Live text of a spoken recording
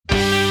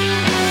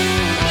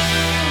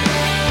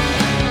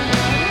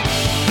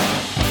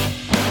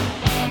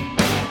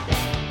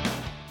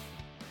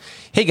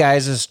Hey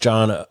guys, it's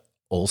John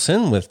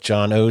Olson with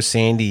John O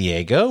San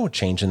Diego,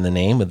 changing the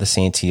name of the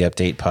Santee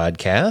Update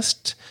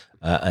podcast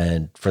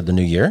and for the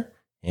new year.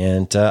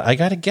 And I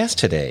got a guest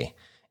today.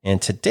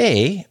 And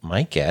today,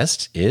 my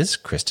guest is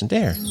Kristen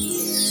Dare. I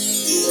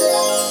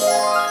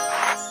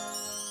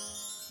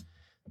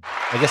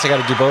guess I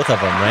got to do both of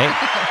them,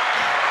 right?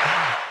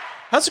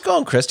 How's it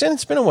going, Kristen?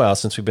 It's been a while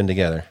since we've been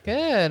together.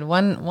 Good.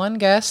 One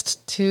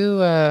guest, two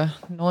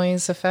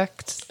noise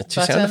effects.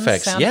 Two sound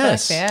effects,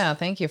 yes. Yeah,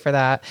 thank you for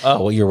that.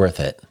 Oh, well, you're worth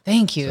it.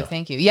 Thank you.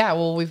 Yeah,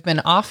 well, we've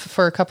been off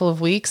for a couple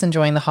of weeks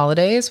enjoying the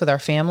holidays with our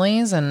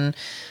families and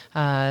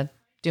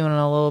doing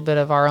a little bit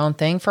of our own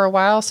thing for a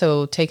while.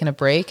 So taking a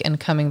break and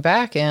coming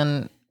back,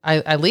 and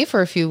I leave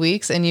for a few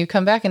weeks and you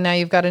come back and now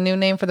you've got a new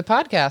name for the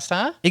podcast,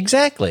 huh?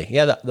 Exactly.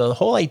 Yeah, the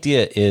whole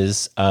idea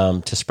is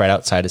to spread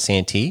outside of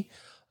Santee.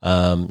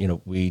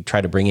 We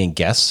try to bring in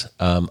guests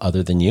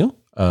other than you,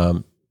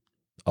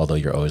 although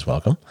you're always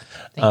welcome.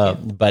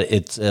 But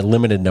it's a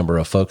limited number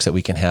of folks that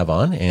we can have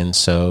on. And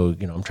so,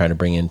 I'm trying to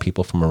bring in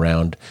people from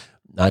around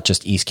not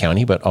just East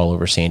County, but all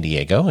over San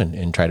Diego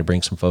and try to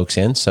bring some folks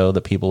in so the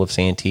people of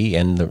Santee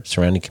and the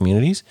surrounding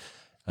communities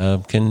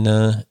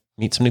can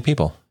meet some new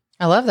people.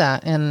 I love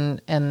that.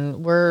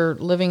 And we're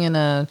living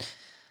in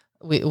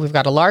we've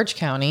got a large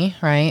county,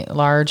 right?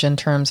 Large in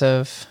terms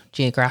of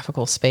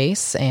geographical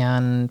space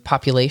and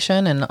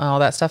population and all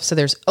that stuff. So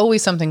there's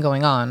always something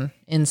going on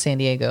in San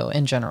Diego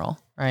in general,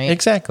 right?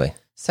 Exactly.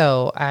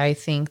 So I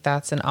think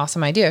that's an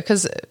awesome idea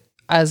because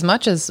as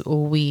much as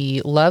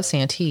we love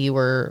Santee,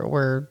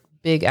 we're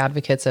big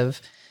advocates of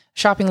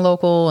shopping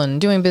local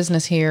and doing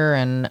business here.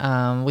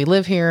 And we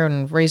live here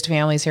and raised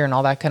families here and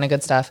all that kind of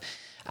good stuff.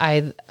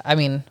 I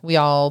mean, we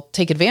all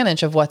take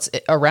advantage of what's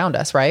around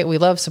us, right? We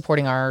love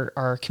supporting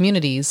our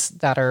communities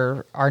that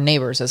are our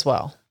neighbors as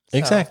well. So.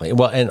 Exactly.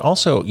 Well, and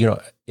also,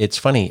 it's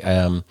funny.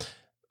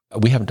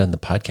 We haven't done the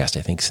podcast,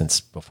 I think,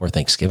 since before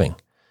Thanksgiving.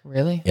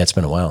 Really? Yeah, it's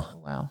been a while. Oh,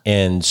 wow.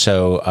 And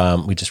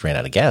so we just ran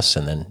out of guests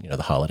and then,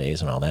 the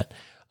holidays and all that.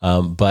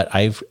 But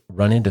I've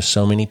run into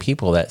so many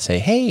people that say,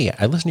 hey,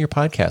 I listen to your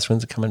podcast.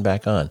 When's it coming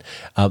back on?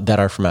 That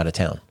are from out of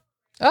town.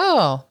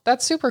 Oh,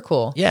 that's super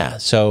cool. Yeah.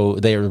 So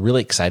they were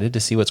really excited to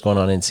see what's going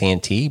on in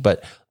Santee,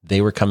 but they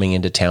were coming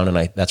into town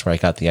and that's where I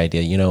got the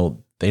idea,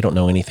 they don't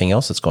know anything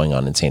else that's going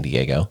on in San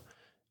Diego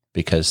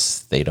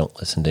because they don't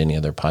listen to any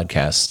other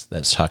podcasts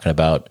that's talking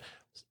about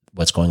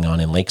what's going on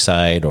in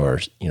Lakeside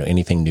or,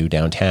 anything new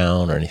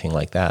downtown or anything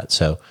like that.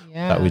 So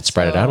I thought we'd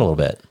spread it out a little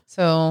bit.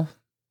 So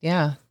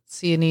yeah,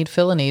 see a need,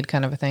 fill a need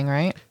kind of a thing,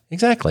 right?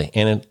 Exactly.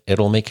 And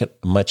it'll make it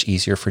much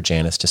easier for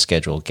Janice to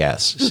schedule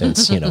guests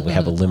since, we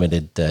have a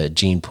limited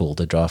gene pool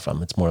to draw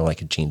from. It's more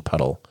like a gene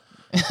puddle.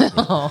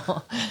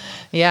 Oh,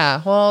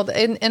 yeah. Well,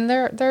 and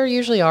there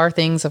usually are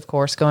things, of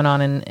course, going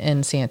on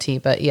in Santee.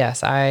 But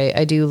yes,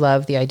 I do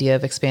love the idea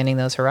of expanding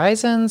those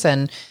horizons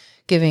and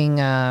giving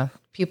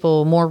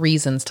people more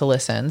reasons to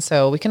listen.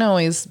 So we can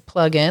always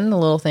plug in the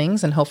little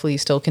things and hopefully you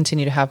still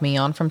continue to have me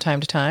on from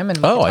time to time.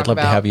 And I'd love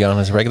to have you on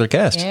as a regular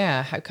guest.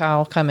 Yeah.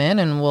 I'll come in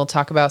and we'll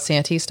talk about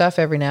Santee stuff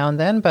every now and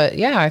then. But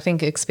yeah, I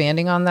think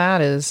expanding on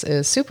that is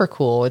super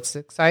cool. It's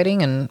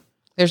exciting. And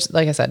there's,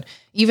 like I said,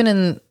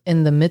 even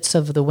in the midst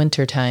of the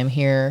winter time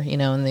here,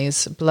 in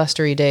these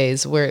blustery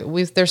days where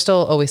there's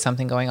still always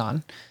something going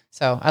on.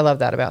 So I love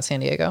that about San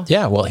Diego.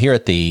 Yeah. Well, here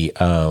at the,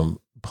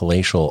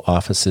 palatial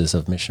offices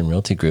of Mission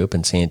Realty Group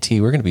in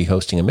Santee, we're going to be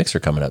hosting a mixer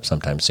coming up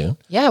sometime soon.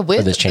 Yeah,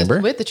 with this chamber.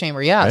 With the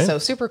chamber, yeah. Right? So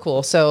super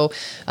cool. So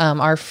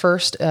our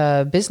first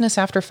Business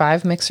After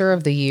 5 mixer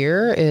of the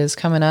year is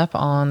coming up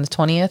on the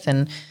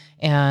 20th,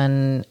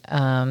 and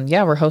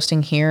we're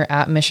hosting here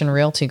at Mission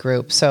Realty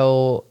Group.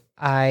 So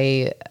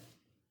I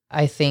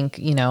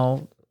think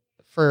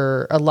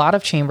for a lot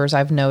of chambers,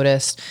 I've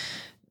noticed.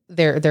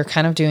 They're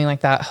kind of doing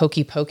like that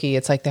hokey pokey.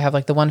 It's like they have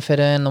like the 1 foot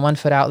in, the 1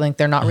 foot out. Like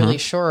they're not really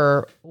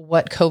sure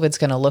what COVID's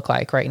going to look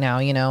like right now.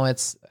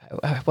 It's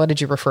what did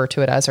you refer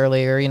to it as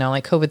earlier?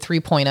 Like COVID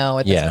 3.0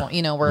 at this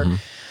point.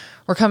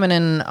 We're coming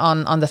in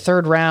on the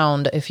third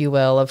round, if you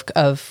will,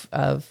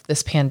 of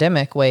this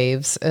pandemic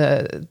waves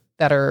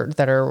that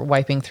are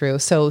wiping through.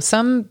 So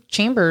some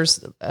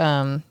chambers,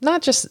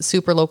 not just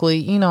super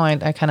locally.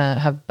 I kind of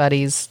have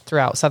buddies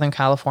throughout Southern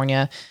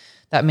California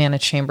that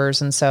manage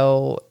chambers. And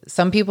so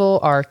some people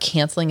are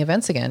canceling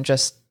events again,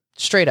 just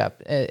straight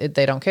up.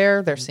 They don't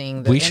care. They're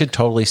seeing we should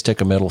totally stick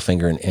a middle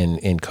finger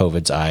in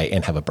COVID's eye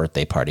and have a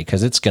birthday party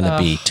because it's going to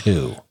be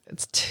 2.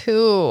 It's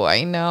 2.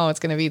 I know it's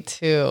going to be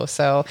 2.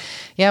 So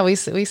yeah, we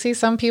see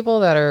some people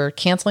that are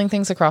canceling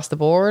things across the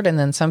board. And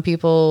then some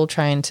people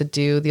trying to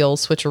do the old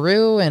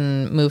switcheroo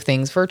and move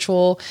things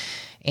virtual.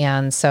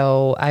 And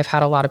so I've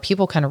had a lot of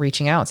people kind of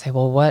reaching out and say,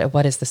 well,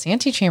 what is the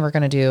Santee Chamber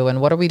going to do?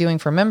 And what are we doing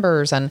for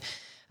members? And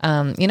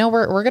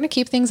we're going to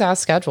keep things as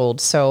scheduled.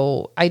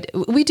 So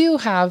we do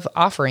have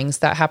offerings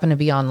that happen to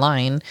be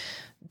online,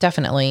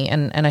 definitely.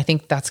 And I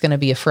think that's going to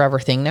be a forever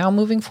thing now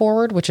moving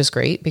forward, which is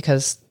great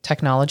because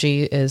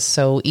technology is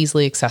so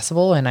easily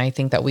accessible. And I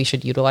think that we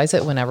should utilize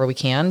it whenever we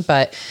can.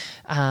 But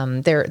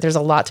there's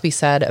a lot to be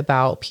said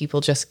about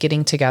people just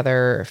getting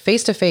together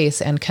face to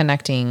face and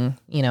connecting,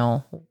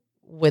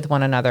 with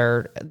one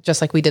another,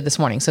 just like we did this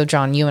morning. So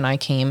John, you and I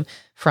came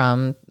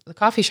from the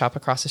coffee shop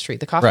across the street,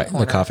 the coffee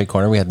corner. The coffee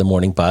corner. We had the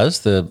morning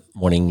buzz, the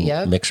morning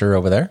mixer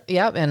over there.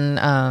 Yep.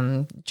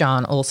 And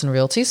John Olson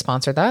Realty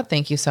sponsored that.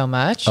 Thank you so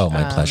much. Oh,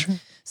 my pleasure.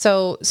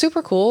 So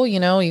super cool. You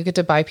know, you get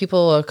to buy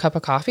people a cup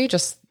of coffee,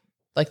 just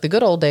like the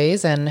good old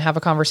days, and have a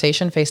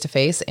conversation face to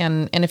face.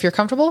 And if you're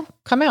comfortable,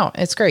 come out.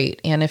 It's great.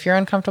 And if you're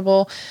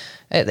uncomfortable,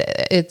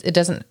 it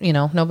doesn't, you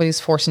know,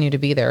 nobody's forcing you to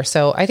be there.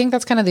 So I think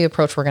that's kind of the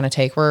approach we're going to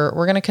take. We're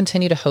going to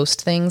continue to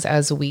host things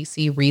as we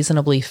see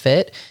reasonably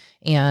fit,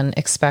 and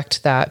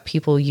expect that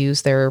people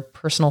use their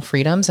personal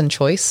freedoms and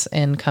choice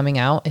in coming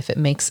out if it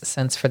makes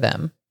sense for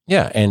them.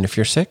 Yeah. And if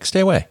you're sick,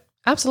 stay away.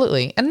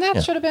 Absolutely. And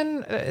that should have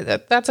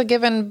been, that's a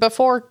given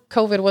before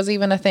COVID was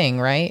even a thing,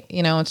 right?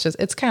 You know,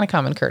 it's kind of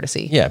common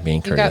courtesy. Yeah.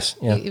 Being courteous.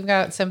 You've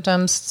got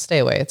symptoms, stay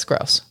away. It's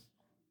gross.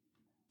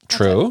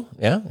 True.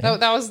 Yeah.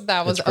 That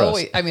was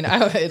always, I mean,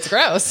 it's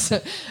gross.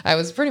 I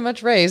was pretty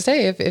much raised,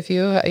 hey, if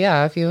you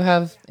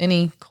have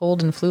any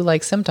cold and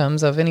flu-like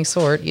symptoms of any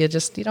sort, you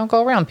don't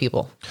go around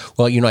people.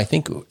 Well, you know, I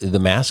think the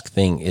mask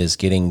thing is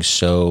getting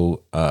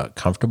so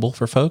comfortable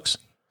for folks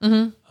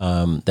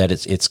that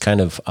it's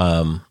kind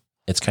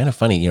of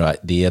funny. You know,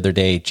 the other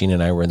day, Gina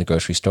and I were in the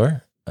grocery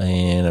store,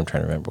 and I'm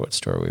trying to remember what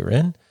store we were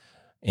in.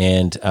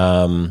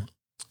 And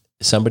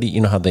somebody, you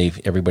know how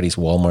everybody's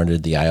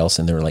Walmarted the aisles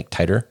and they were like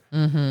tighter,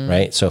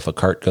 right? So if a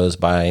cart goes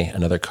by,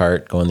 another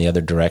cart going the other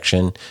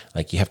direction,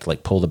 like you have to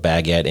like pull the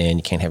baguette in.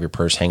 You can't have your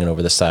purse hanging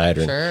over the side,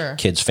 or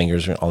kids'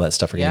 fingers and all that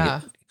stuff are going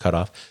to get cut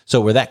off.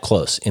 So we're that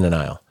close in an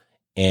aisle.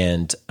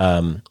 And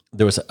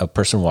there was a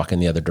person walking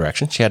the other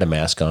direction. She had a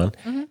mask on,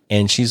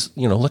 and she's,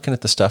 you know, looking at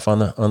the stuff on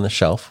the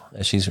shelf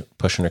as she's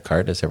pushing her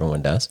cart, as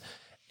everyone does.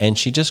 And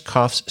she just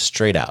coughs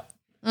straight out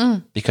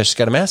because she's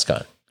got a mask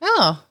on.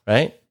 Oh,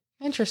 right.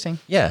 Interesting.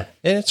 Yeah.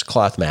 And it's a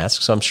cloth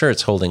mask. So I'm sure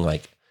it's holding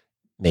like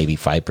maybe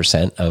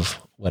 5% of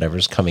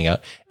whatever's coming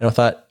out. And I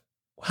thought,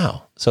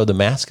 wow. So the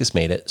mask has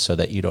made it so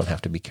that you don't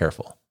have to be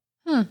careful.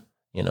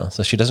 You know,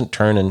 so she doesn't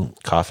turn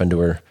and cough into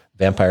her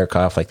vampire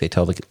cough like they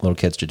tell the little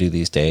kids to do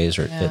these days,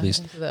 or at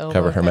least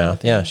cover her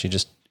mouth. Yeah. She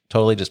just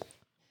totally just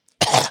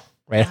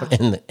right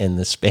in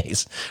the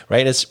space,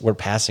 right as we're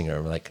passing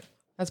her. We're like,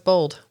 that's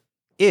bold.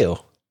 Ew.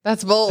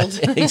 That's bold.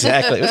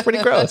 Exactly. It was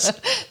pretty gross.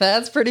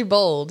 That's pretty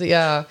bold.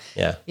 Yeah.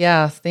 Yeah.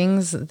 Yeah.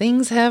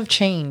 Things have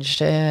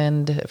changed,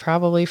 and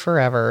probably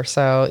forever.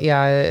 So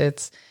yeah,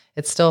 it's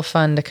still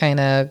fun to kind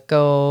of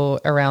go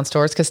around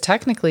stores, because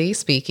technically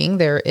speaking,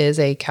 there is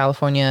a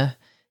California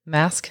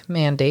mask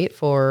mandate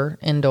for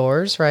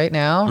indoors right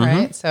now.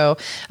 Right. So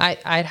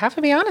I'd have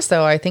to be honest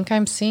though. I think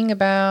I'm seeing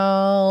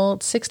about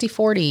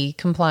 60-40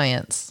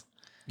 compliance.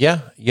 Yeah.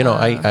 You know,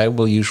 I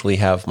will usually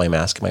have my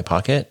mask in my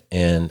pocket,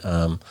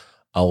 and,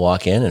 I'll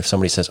walk in, and if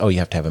somebody says, "Oh, you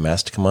have to have a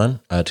mask to come in,"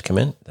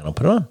 then I'll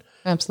put it on.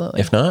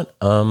 Absolutely. If not,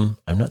 I'm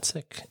not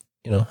sick.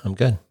 You know, I'm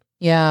good.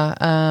 Yeah.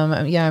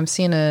 I'm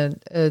seeing a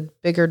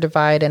bigger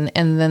divide. And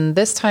then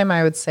this time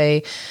I would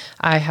say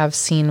I have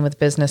seen with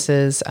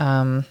businesses,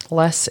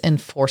 less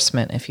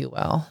enforcement, if you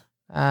will.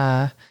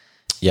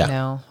 You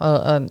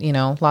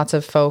know, lots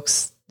of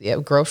folks,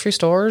 grocery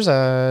stores,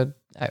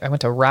 I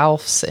went to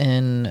Ralph's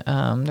in, we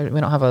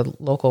don't have a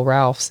local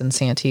Ralph's in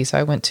Santee. So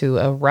I went to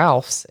a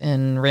Ralph's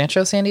in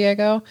Rancho San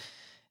Diego.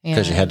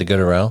 Because you had to go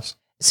to Ralph's?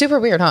 Super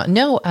weird, huh?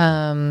 No,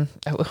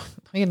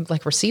 we had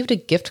like received a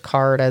gift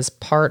card as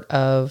part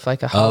of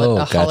like a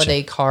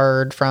holiday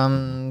card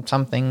from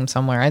something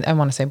somewhere. I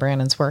want to say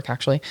Brandon's work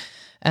actually.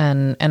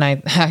 And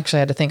I actually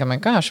had to think, I'm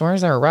like, gosh,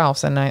 where's there a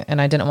Ralph's? And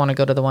I didn't want to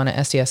go to the one at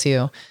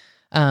SDSU.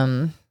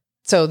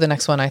 So the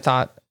next one I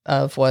thought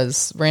of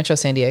was Rancho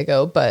San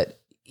Diego, but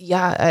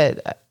yeah,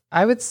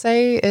 I would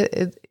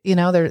say, you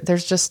know,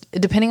 there's just,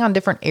 depending on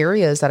different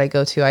areas that I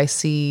go to, I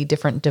see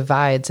different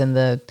divides in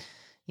the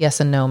yes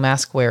and no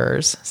mask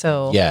wearers.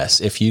 So yes,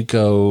 if you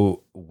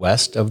go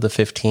west of the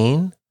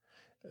 15,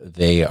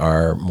 they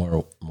are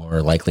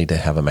more likely to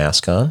have a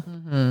mask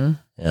on.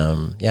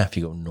 If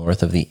you go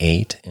north of the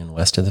 8 and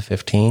west of the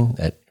 15,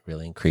 that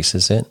really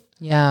increases it.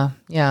 Yeah.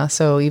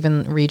 So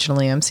even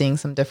regionally, I'm seeing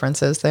some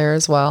differences there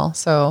as well.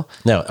 So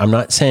now, I'm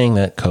not saying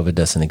that COVID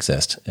doesn't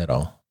exist at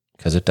all,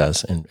 because it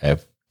does. And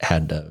I've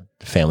had a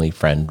family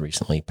friend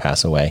recently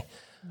pass away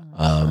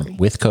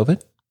with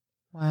COVID.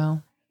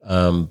 Wow.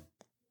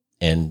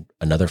 And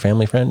another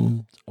family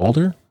friend,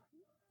 older,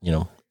 you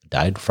know,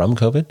 died from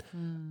COVID.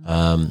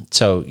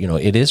 So, you know,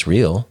 it is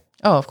real.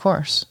 Oh, of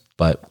course.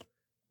 But,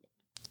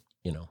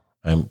 you know,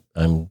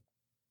 I'm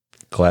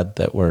glad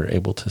that we're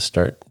able to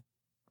start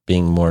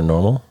being more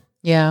normal.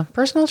 Yeah.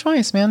 Personal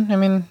choice, man. I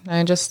mean,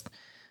 I just,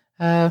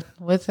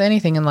 with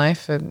anything in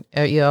life,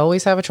 you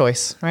always have a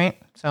choice, right?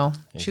 So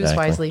choose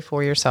wisely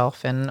for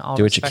yourself, and all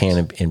do what you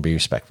can and be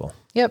respectful.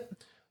 Yep.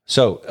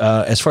 So,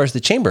 as far as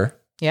the chamber,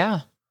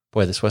 yeah.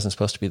 Boy, this wasn't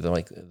supposed to be the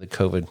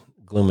COVID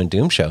gloom and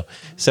doom show.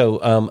 So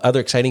other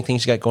exciting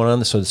things you got going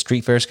on. So the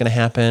street fair is going to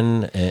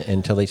happen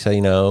until they say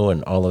no,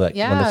 and all of that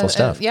wonderful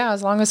stuff.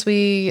 As long as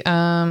we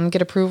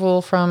get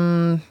approval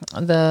from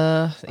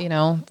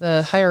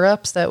the higher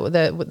ups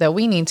that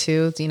we need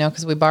to,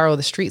 because we borrow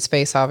the street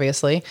space,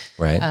 obviously.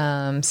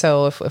 Right.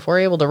 So if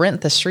we're able to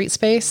rent the street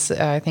space,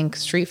 I think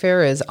street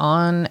fair is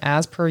on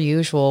as per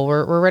usual.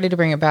 We're ready to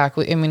bring it back.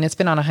 It's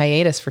been on a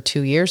hiatus for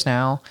 2 years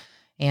now.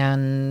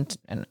 And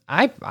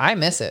I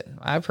miss it.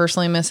 I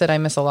personally miss it. I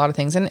miss a lot of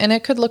things, and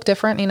it could look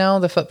different.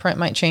 The footprint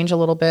might change a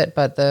little bit,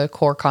 but the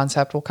core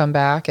concept will come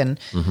back. And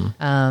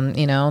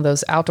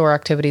those outdoor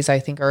activities I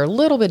think are a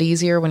little bit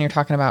easier when you're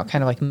talking about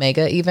kind of like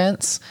mega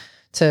events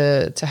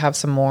to have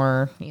some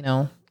more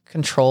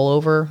control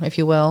over, if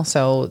you will.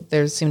 So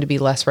there seem to be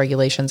less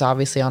regulations,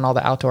 obviously, on all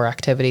the outdoor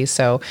activities.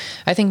 So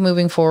I think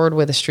moving forward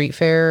with a street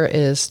fair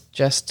is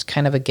just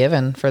kind of a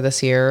given for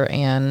this year.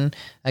 And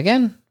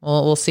again,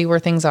 we'll see where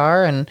things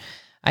are. And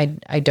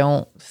I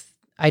don't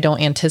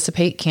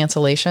anticipate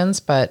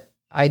cancellations, but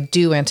I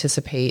do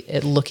anticipate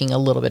it looking a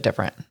little bit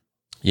different.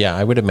 Yeah,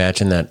 I would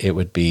imagine that it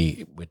would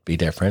be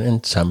different,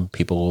 and some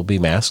people will be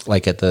masked,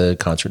 like at the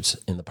concerts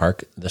in the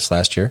park this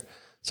last year.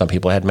 Some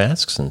people had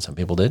masks and some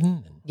people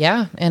didn't.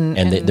 Yeah. And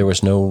there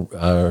was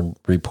no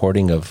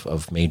reporting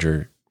of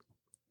major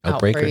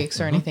outbreaks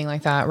or anything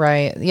like that.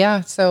 Right.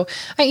 Yeah. So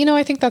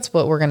I think that's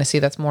what we're going to see.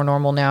 That's more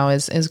normal now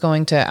is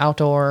going to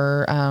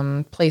outdoor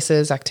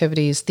places,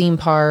 activities, theme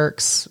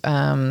parks,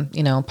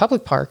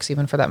 public parks,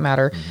 even for that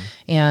matter.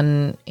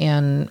 Mm-hmm.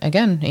 And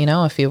again,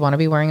 if you want to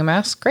be wearing a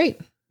mask,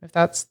 great. If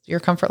that's your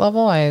comfort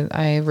level,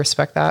 I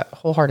respect that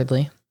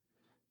wholeheartely.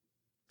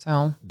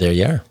 So there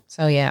you are.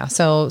 So yeah,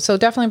 so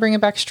definitely bring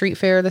it back street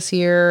fair this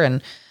year,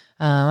 and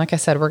like I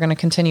said, we're going to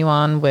continue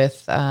on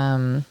with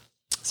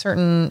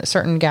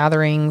certain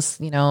gatherings,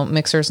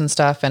 mixers and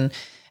stuff, and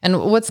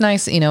what's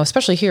nice,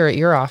 especially here at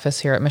your office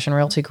here at Mission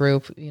Realty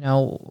Group,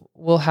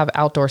 we'll have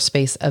outdoor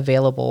space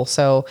available.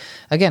 So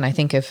again, I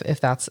think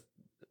if that's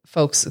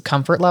folks'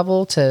 comfort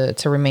level to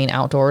remain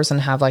outdoors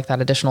and have like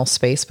that additional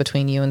space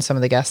between you and some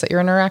of the guests that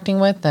you're interacting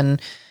with, then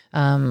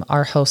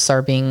our hosts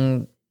are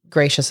being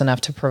gracious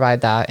enough to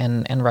provide that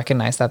and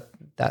recognize that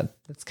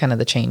that's kind of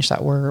the change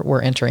that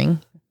we're entering.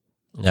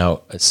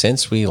 Now,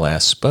 since we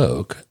last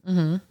spoke,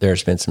 mm-hmm.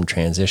 there's been some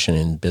transition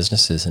in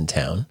businesses in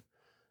town.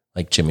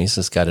 Like Jimmy's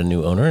has got a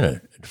new owner and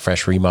a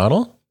fresh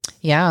remodel.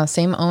 Yeah,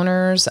 same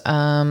owners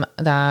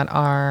that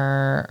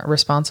are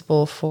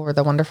responsible for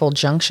the wonderful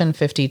Junction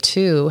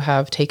 52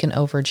 have taken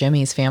over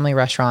Jimmy's family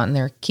restaurant, and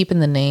they're keeping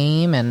the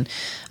name, and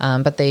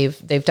but they've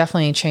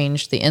definitely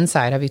changed the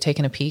inside. Have you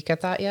taken a peek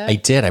at that yet? I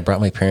did. I brought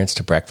my parents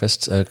to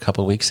breakfast a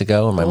couple of weeks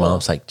ago, and my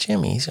mom's like,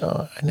 Jimmy's?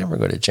 Oh, I never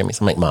go to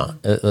Jimmy's. I'm like, Mom,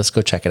 let's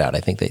go check it out. I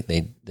think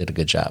they did a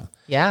good job.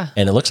 Yeah.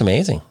 And it looks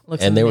amazing.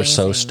 They were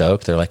so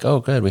stoked. They're like, oh,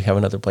 good. We have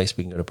another place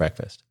we can go to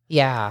breakfast.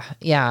 Yeah.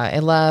 Yeah. I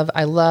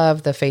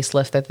love the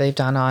facelift that they've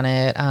done on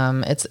it.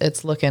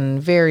 It's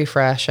looking very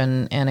fresh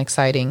and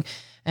exciting.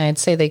 And I'd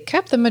say they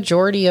kept the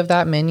majority of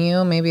that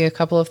menu. Maybe a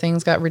couple of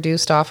things got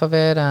reduced off of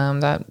it.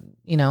 That,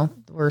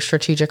 were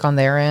strategic on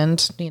their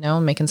end,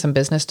 making some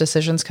business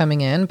decisions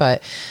coming in.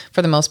 But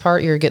for the most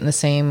part, you're getting the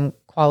same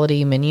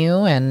quality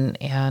menu and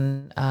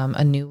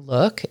a new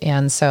look.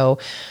 And so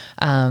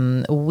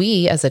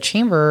we as a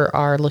chamber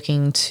are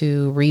looking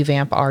to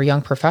revamp our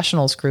young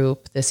professionals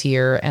group this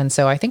year. And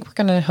so I think we're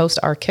going to host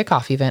our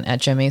kickoff event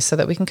at Jimmy's so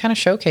that we can kind of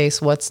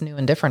showcase what's new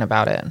and different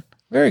about it.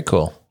 Very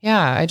cool.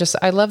 Yeah.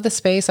 I love the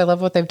space. I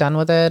love what they've done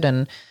with it.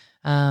 And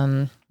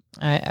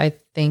I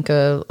think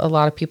a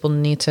lot of people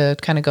need to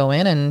kind of go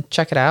in and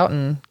check it out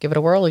and give it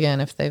a whirl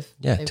again if they've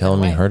tell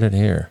them you heard it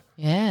here.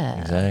 Yeah.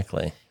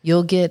 Exactly.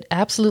 You'll get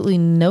absolutely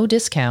no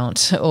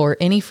discount or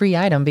any free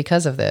item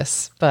because of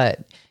this, but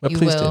you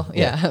will.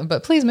 Yeah.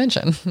 But please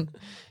mention.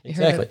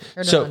 Exactly.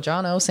 Heard it on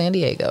John O. San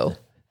Diego.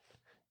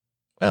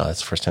 Wow, that's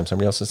the first time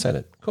somebody else has said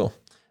it. Cool.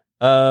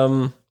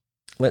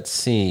 Let's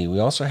see. We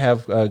also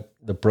have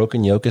the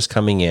Broken Yoke is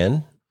coming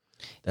in.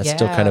 That's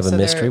still kind of a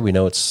mystery. We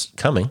know it's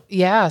coming.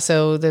 Yeah.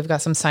 So they've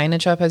got some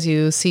signage up, as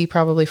you see,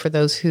 probably for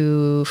those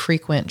who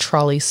frequent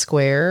Trolley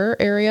Square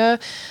area.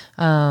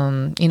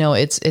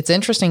 It's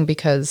interesting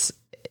because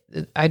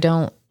I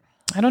don't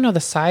know the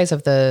size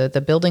of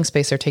the building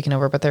space they're taking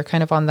over, but they're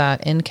kind of on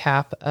that end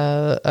cap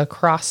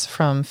across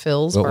from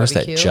Phil's What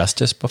Barbecue. Was that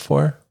Justice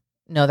before?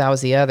 No, that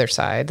was the other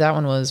side. That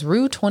one was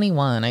Rue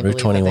 21, I believe,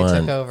 that they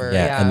took over.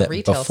 Yeah,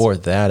 and before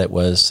that, it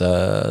was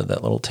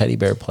that little teddy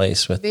bear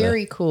place with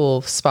very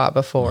cool spot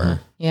before.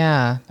 Mm-hmm.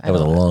 Yeah. That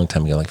was a long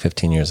time ago, like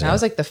 15 years ago. That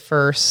was like the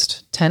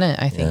first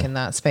tenant, I think, in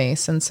that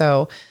space. And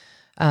so,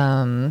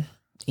 so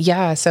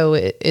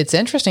it's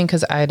interesting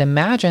because I'd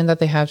imagine that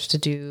they have to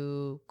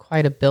do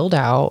quite a build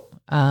out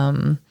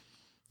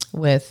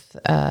with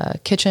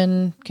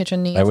kitchen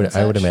needs. I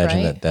would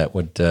imagine right? that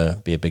would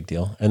be a big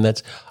deal.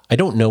 And I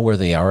don't know where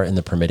they are in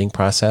the permitting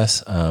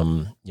process.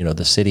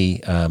 The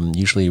city,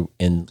 usually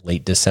in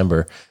late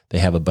December, they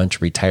have a bunch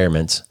of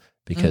retirements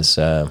because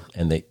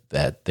and they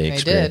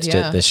experienced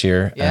it this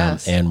year.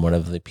 Yes. And one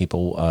of the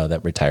people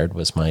that retired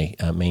was my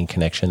main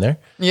connection there.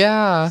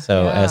 Yeah.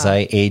 So as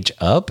I age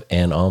up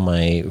and all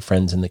my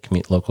friends in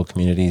the local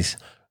communities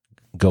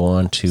go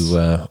on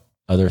to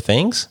other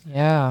things,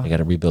 I got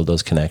to rebuild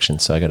those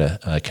connections. So I got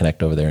to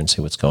connect over there and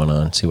see what's going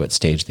on, see what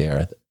stage they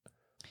are.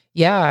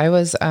 Yeah, I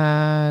was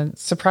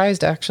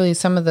surprised actually.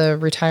 Some of the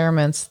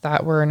retirements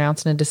that were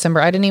announced in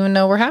December, I didn't even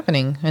know were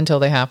happening until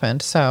they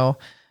happened. So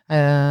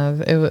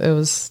it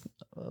was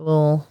a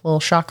little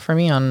shock for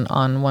me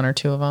on one or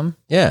two of them.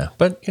 Yeah,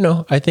 but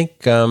I think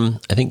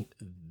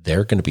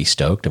they're going to be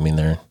stoked. I mean,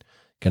 they're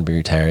going to be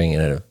retiring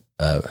at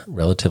a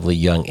relatively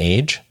young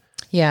age.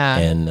 Yeah,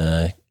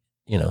 and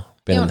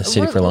been in the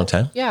city for a long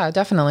time. Yeah,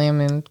 definitely. I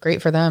mean,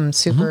 great for them.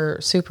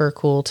 Super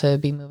cool to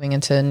be moving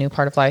into a new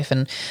part of life.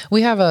 And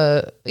we have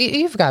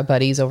you've got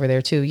buddies over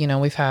there too.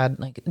 We've had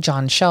like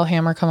John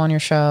Shellhammer come on your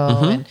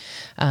show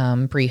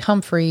and Bree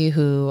Humphrey,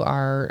 who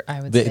are, I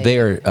would say. They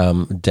are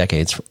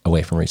decades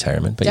away from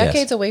retirement. But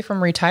decades away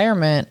from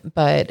retirement,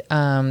 but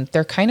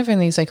they're kind of in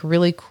these like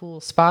really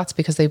cool spots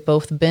because they've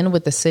both been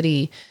with the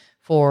city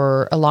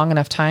for a long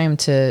enough time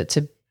to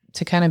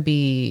kind of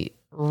be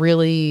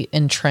really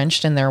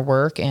entrenched in their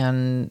work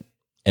and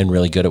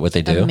really good at what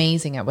they do.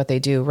 Amazing at what they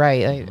do.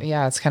 Right.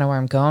 It's kind of where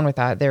I'm going with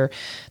that. They're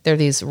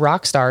these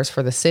rock stars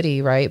for the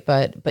city. Right.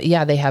 But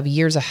yeah, they have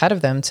years ahead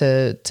of them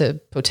to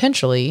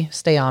potentially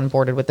stay on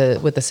boarded with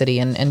the city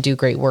and do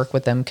great work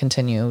with them,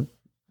 continue,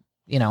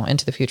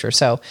 into the future.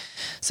 So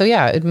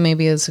yeah, it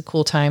maybe is a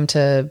cool time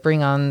to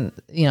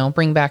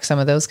bring back some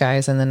of those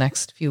guys in the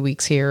next few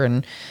weeks here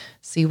and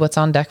see what's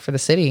on deck for the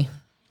city.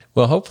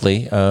 Well,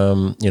 hopefully,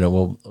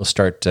 we'll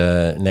start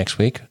next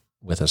week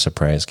with a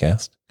surprise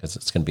guest because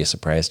it's going to be a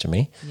surprise to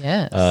me.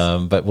 Yes.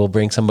 But we'll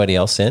bring somebody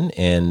else in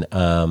and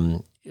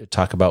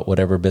talk about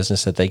whatever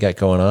business that they got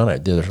going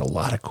on. There's a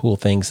lot of cool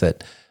things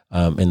that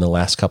in the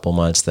last couple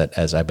months that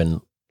as I've been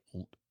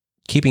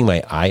keeping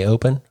my eye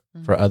open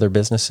for other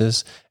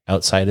businesses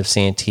outside of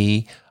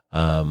Santee,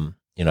 I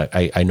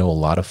know a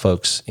lot of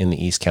folks in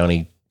the East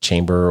County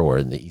Chamber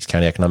or the East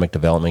County Economic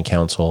Development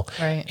Council,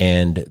 right.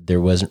 And there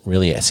wasn't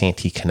really a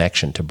Santee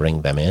connection to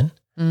bring them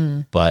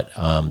in, but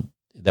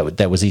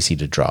that was easy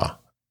to draw,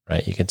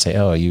 right? You could say,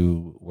 oh,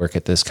 you work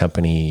at this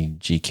company,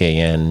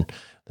 GKN,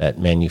 that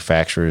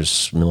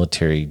manufactures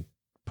military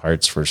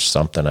parts for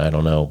something, I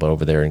don't know, but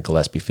over there in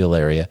Gillespie Field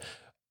area,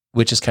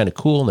 which is kind of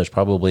cool. And there's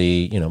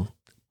probably,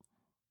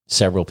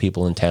 several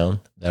people in town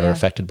that are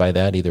affected by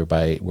that, either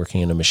by working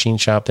in a machine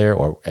shop there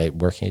or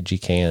working at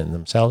GKN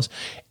themselves.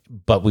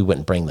 But we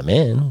wouldn't bring them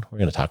in. We're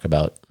going to talk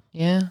about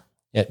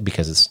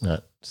because it's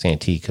not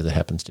Santee because it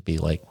happens to be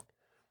like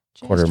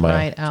quarter mile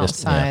right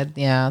outside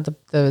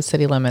the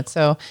city limits.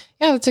 So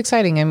yeah, that's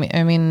exciting.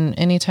 I mean,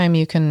 anytime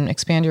you can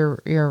expand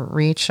your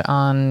reach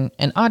on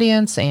an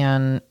audience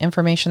and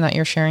information that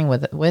you're sharing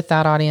with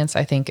that audience,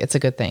 I think it's a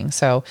good thing.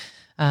 So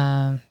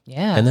and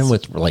then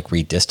with like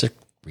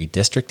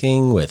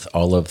redistricting with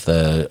all of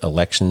the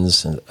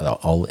elections and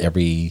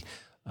every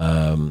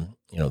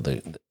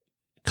the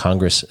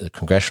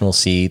congressional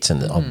seats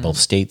and both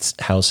states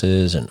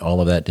houses and all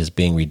of that is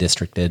being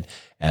redistricted,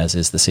 as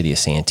is the city of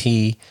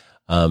Santee,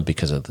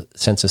 because of the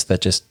census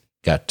that just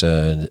got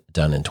done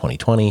in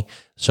 2020.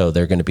 So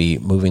they're going to be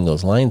moving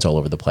those lines all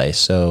over the place.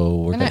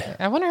 So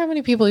I wonder how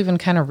many people even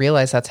kind of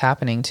realize that's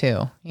happening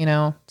too.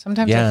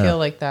 Sometimes I feel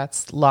like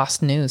that's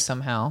lost news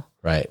somehow.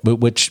 Right. But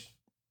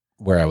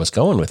where I was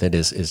going with it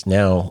is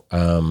now,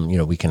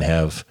 we can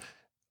have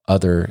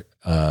other,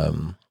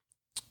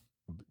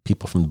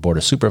 people from the Board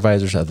of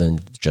Supervisors other than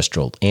just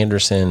Joel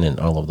Anderson and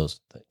all of those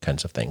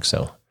kinds of things.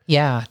 So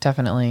yeah,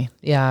 definitely.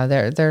 Yeah.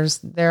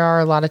 There are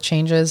a lot of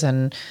changes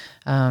and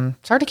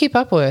it's hard to keep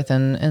up with.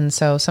 And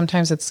so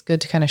sometimes it's good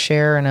to kind of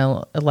share in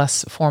a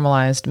less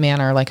formalized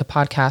manner, like a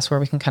podcast where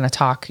we can kind of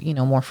talk,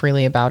 more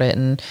freely about it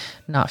and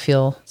not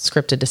feel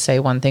scripted to say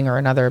one thing or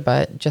another,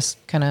 but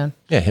just kind of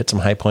hit some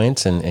high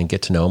points and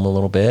get to know them a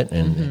little bit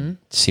and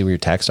see where your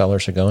tax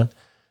dollars are going.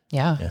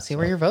 Yeah, see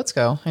where your votes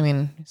go. I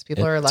mean, these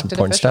people are elected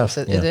officials.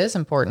 It is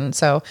important.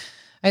 So,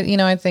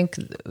 I think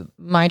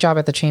my job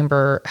at the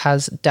chamber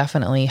has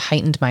definitely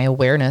heightened my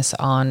awareness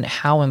on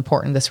how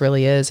important this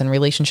really is and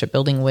relationship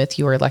building with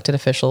your elected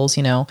officials.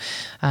 I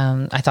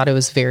thought it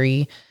was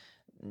very,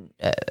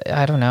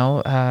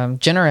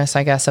 generous,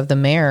 I guess, of the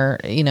mayor,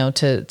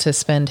 to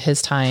spend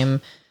his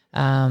time.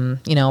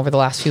 Over the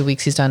last few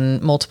weeks, he's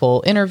done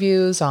multiple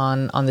interviews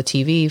on the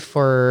TV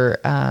for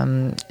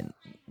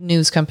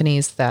news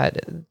companies that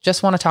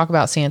just want to talk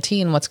about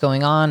Santee and what's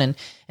going on. And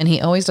he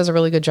always does a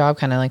really good job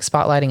kind of like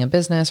spotlighting a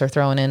business or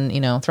throwing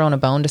a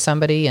bone to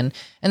somebody. And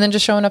then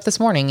just showing up this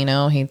morning, he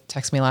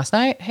texted me last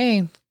night,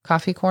 hey,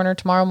 coffee corner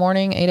tomorrow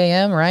morning, 8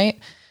 a.m. Right.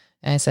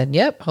 And I said,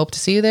 yep, hope to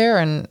see you there.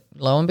 And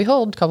lo and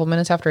behold, a couple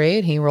minutes after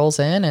 8, he rolls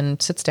in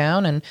and sits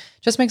down and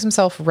just makes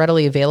himself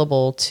readily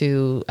available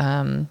to,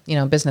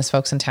 business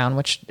folks in town,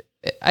 which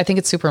I think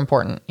it's super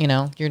important.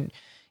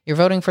 You're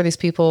voting for these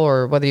people,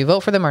 or whether you vote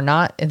for them or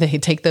not, they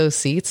take those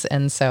seats.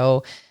 And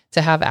so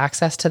have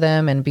access to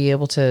them and be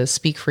able to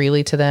speak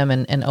freely to them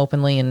and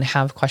openly and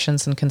have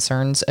questions and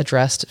concerns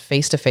addressed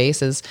face to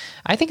face is,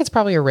 I think it's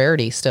probably a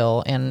rarity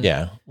still. And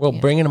well,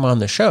 bringing them on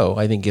the show,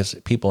 I think gives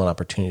people an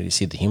opportunity to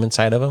see the human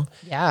side of them.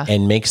 Yeah.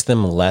 And makes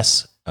them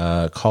less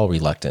call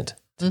reluctant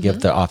to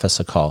give the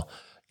office a call.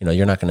 You know,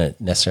 you're not going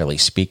to necessarily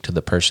speak to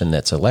the person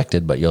that's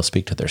elected, but you'll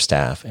speak to their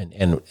staff.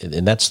 And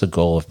that's the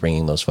goal of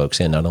bringing those folks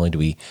in. Not only do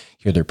we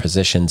hear their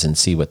positions and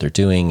see what they're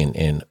doing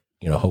and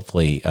you know,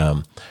 hopefully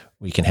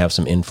we can have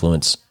some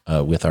influence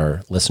with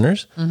our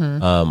listeners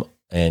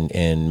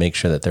and make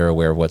sure that they're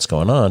aware of what's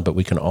going on, but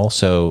we can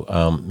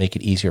also make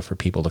it easier for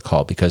people to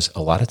call, because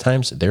a lot of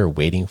times they're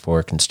waiting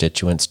for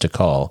constituents to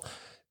call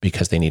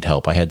because they need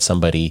help. I had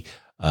somebody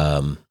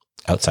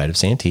outside of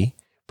Santee,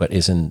 but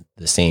is in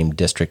the same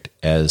district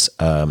as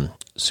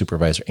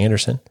Supervisor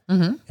Anderson.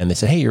 And they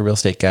said, hey, you're a real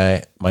estate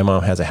guy. My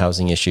mom has a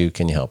housing issue.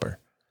 Can you help her?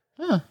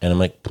 And I'm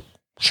like,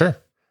 sure.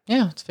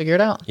 Yeah, let's figure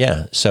it out.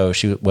 Yeah. So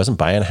she wasn't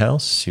buying a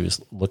house. She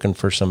was looking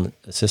for some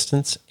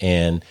assistance,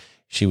 and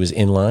she was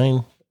in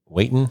line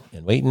waiting,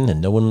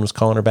 and no one was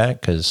calling her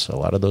back because a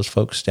lot of those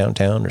folks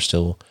downtown are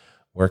still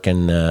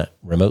working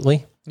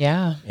remotely.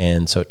 Yeah.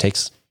 And so it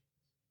takes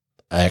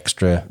an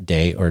extra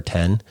day or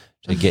 10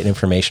 to get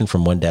information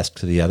from one desk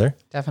to the other.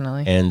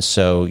 Definitely. And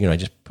so, you know, I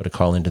just put a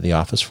call into the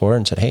office for her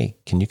and said, hey,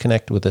 can you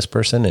connect with this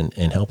person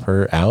and help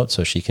her out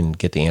so she can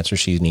get the answer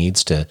she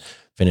needs to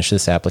finish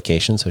this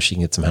application so she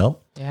can get some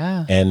help?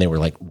 Yeah. And they were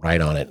like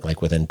right on it.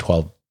 Like within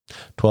 12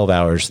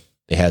 hours,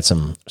 they had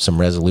some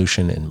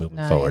resolution and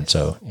moving forward.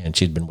 So, and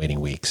she'd been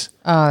waiting weeks.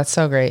 Oh, that's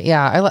so great.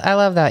 Yeah. I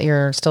love that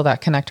you're still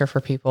that connector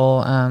for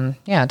people.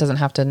 It doesn't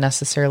have to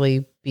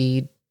necessarily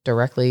be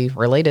directly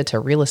related to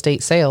real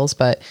estate sales,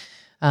 but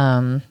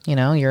you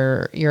know,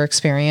 your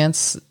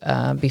experience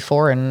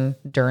before and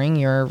during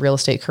your real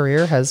estate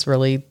career has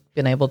really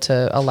been able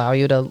to allow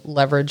you to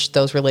leverage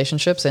those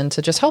relationships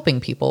into just helping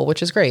people,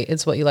 which is great.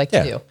 It's what you like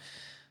to do.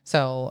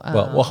 So,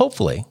 well,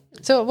 hopefully,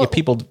 if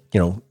people, you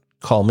know,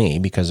 call me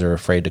because they're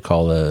afraid to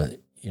call the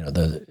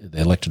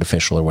elected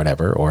official or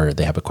whatever, or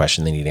they have a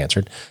question they need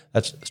answered,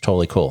 that's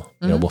totally cool.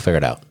 You know, we'll figure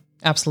it out.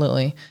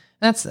 Absolutely.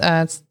 That's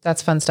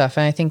fun stuff.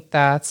 And I think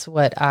that's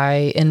what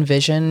I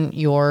envision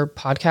your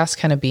podcast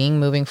kind of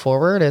being moving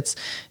forward. It's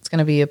going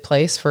to be a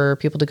place for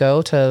people to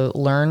go to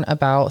learn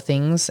about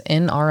things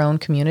in our own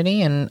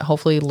community and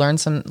hopefully learn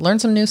some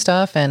new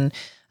stuff and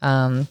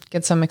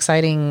get some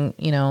exciting,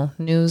 you know,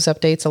 news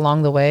updates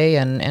along the way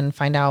and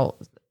find out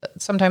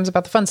sometimes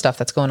about the fun stuff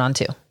that's going on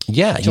too.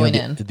 Yeah. Join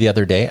in. The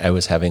other day I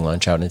was having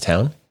lunch out in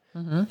town.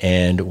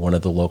 And one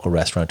of the local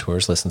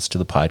restaurateurs listens to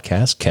the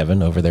podcast,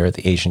 Kevin, over there at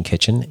the Asian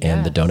Kitchen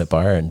and the Donut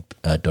Bar and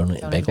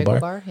Donut and Bagel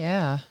Bar.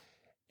 Yeah.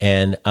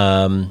 And,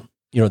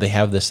 you know, they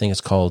have this thing, it's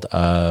called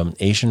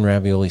Asian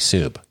Ravioli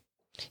Soup.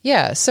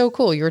 Yeah. So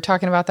cool. You were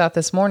talking about that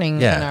this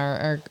morning in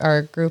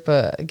our group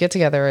get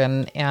together.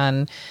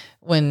 And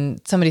when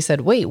somebody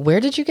said, wait,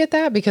 where did you get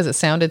that? Because it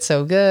sounded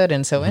so good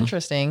and so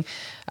interesting.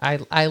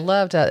 I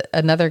loved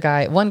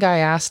one guy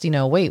asked, you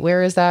know, wait,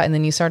 where is that? And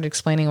then you started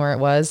explaining where it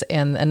was.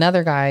 And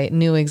another guy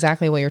knew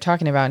exactly what you're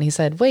talking about. And he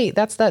said, wait,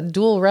 that's that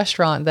dual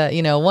restaurant that,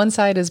 you know, one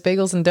side is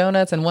Bagels and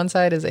Donuts and one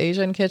side is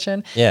Asian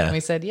Kitchen. Yeah. And we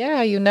said,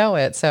 yeah, you know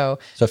it. So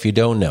if you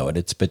don't know it,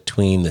 it's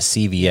between the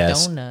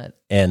CVS donut.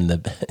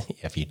 And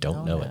if you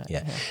don't know it,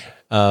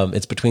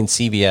 it's between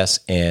CVS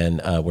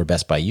and where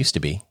Best Buy used to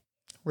be.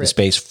 The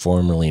space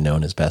formerly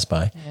known as Best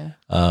Buy,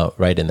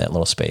 right in that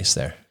little space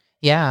there.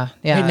 Yeah,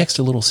 yeah. Right next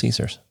to Little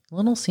Caesars.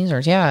 Little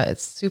Caesars, yeah.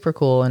 It's super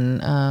cool.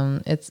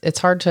 And it's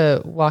hard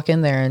to walk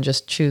in there and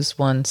just choose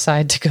one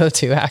side to go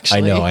to, actually.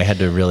 I know. I had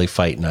to really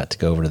fight not to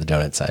go over to the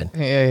donut side.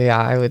 Yeah,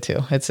 I would too.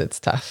 It's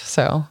tough.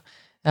 So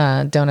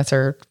donuts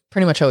are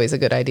pretty much always a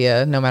good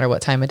idea, no matter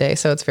what time of day.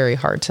 So it's very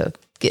hard to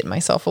get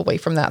myself away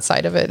from that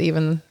side of it,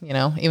 even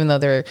though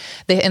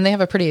they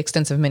have a pretty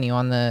extensive menu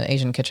on the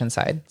Asian Kitchen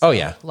side. So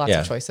lots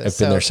of choices. I've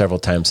been there several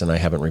times and I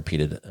haven't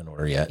repeated an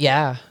order yet.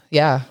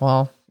 Yeah.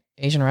 Well,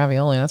 Asian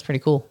ravioli, that's pretty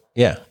cool.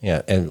 Yeah.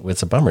 And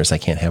what's a bummer is I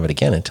can't have it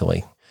again until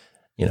I,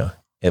 you know,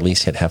 at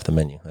least hit half the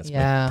menu. That's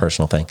my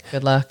personal thing.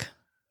 Good luck.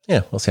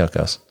 Yeah, we'll see how it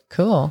goes.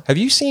 Cool. Have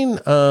you seen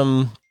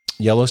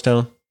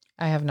Yellowstone?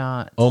 I have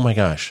not. Oh my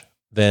gosh.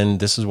 Then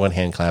this is one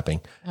hand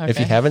clapping. Okay. If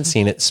you haven't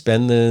seen it,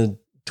 spend the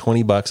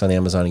 $20 on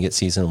Amazon and get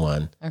season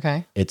 1.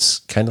 Okay. It's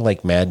kind of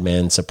like Mad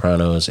Men,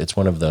 Sopranos. It's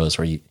one of those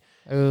where you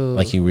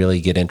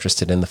really get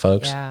interested in the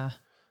folks. Yeah.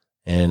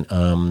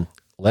 And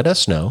let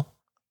us know.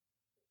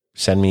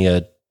 Send me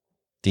a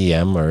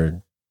DM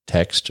or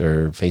text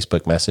or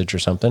Facebook message or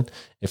something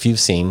if you've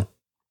seen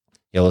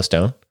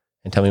Yellowstone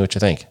and tell me what you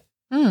think.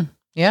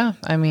 Yeah.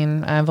 I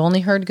mean, I've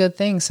only heard good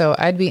things, so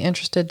I'd be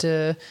interested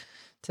to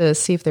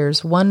see if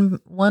there's one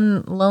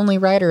lonely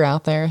writer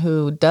out there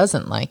who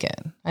doesn't like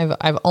it.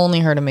 I've only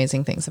heard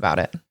amazing things about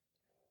it.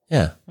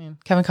 Yeah. I mean,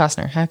 Kevin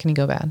Costner, how can you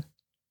go bad?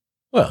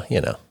 Well,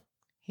 you know.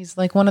 He's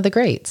like one of the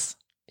greats.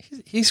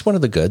 He's one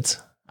of the goods.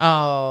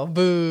 Oh,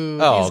 boo.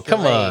 Oh,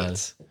 come on.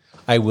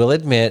 I will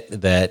admit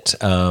that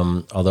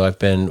although I've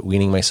been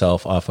weaning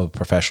myself off of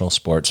professional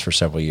sports for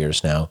several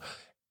years now,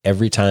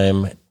 every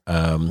time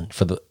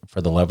for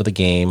the love of the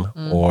game,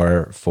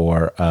 or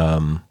for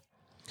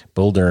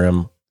Bull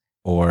Durham,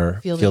 or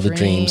Field of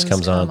Dreams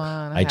comes on.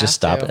 I just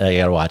stop. I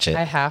gotta watch it.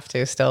 I have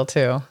to still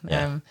too.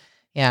 Yeah.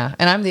 Yeah.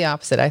 And I'm the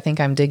opposite. I think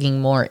I'm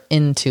digging more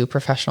into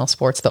professional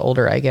sports the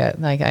older I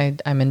get. Like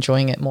I'm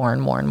enjoying it more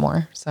and more and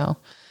more. So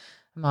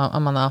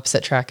I'm on the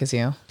opposite track as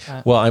you.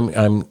 But. Well,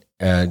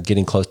 I'm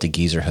getting close to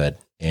geezerhood,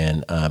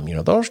 and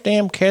those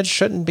damn kids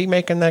shouldn't be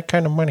making that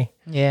kind of money.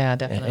 Yeah,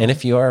 definitely. And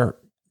if you are,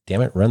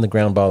 damn it, run the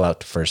ground ball out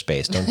to first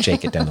base. Don't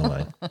shake it down the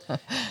line.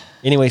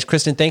 Anyways,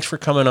 Kristen, thanks for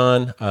coming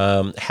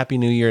on. Happy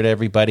New Year to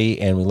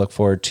everybody, and we look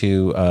forward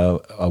to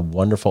a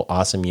wonderful,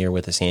 awesome year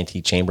with the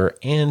Santee Chamber,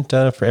 and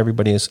for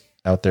everybody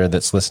out there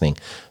that's listening.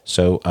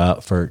 So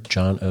for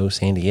John O.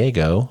 San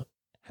Diego,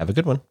 have a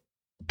good one.